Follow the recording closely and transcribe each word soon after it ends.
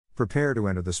Prepare to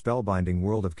enter the spellbinding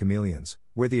world of chameleons,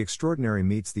 where the extraordinary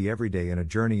meets the everyday in a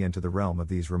journey into the realm of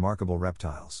these remarkable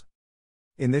reptiles.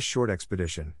 In this short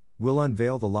expedition, we'll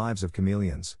unveil the lives of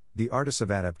chameleons, the artists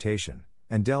of adaptation,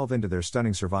 and delve into their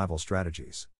stunning survival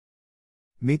strategies.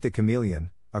 Meet the chameleon,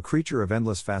 a creature of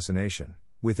endless fascination,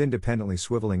 with independently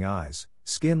swiveling eyes,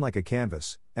 skin like a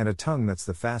canvas, and a tongue that's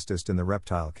the fastest in the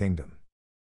reptile kingdom.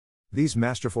 These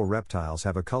masterful reptiles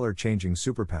have a color-changing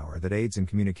superpower that aids in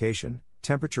communication,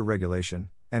 temperature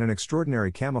regulation, and an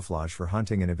extraordinary camouflage for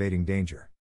hunting and evading danger.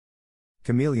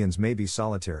 Chameleons may be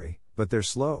solitary, but their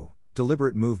slow,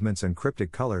 deliberate movements and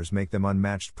cryptic colors make them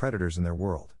unmatched predators in their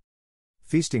world.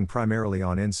 Feasting primarily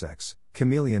on insects,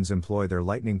 chameleons employ their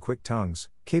lightning-quick tongues,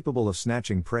 capable of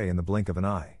snatching prey in the blink of an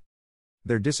eye.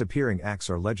 Their disappearing acts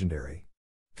are legendary.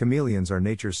 Chameleons are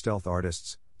nature's stealth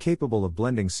artists, capable of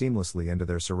blending seamlessly into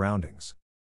their surroundings.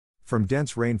 From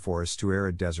dense rainforests to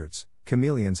arid deserts,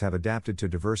 chameleons have adapted to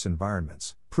diverse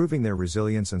environments, proving their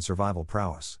resilience and survival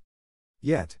prowess.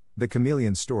 Yet, the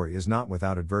chameleon story is not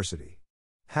without adversity.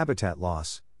 Habitat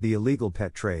loss, the illegal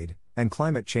pet trade, and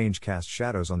climate change cast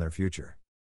shadows on their future.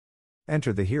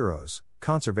 Enter the heroes,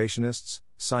 conservationists,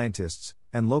 scientists,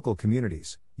 and local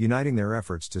communities, uniting their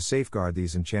efforts to safeguard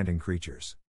these enchanting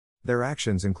creatures. Their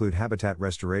actions include habitat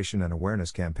restoration and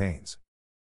awareness campaigns.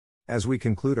 As we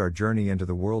conclude our journey into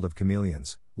the world of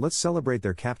chameleons, let's celebrate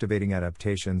their captivating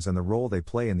adaptations and the role they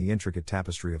play in the intricate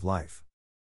tapestry of life.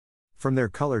 From their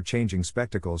color-changing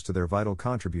spectacles to their vital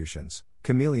contributions,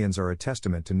 chameleons are a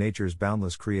testament to nature's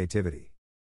boundless creativity.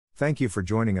 Thank you for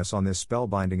joining us on this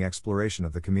spellbinding exploration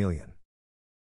of the chameleon.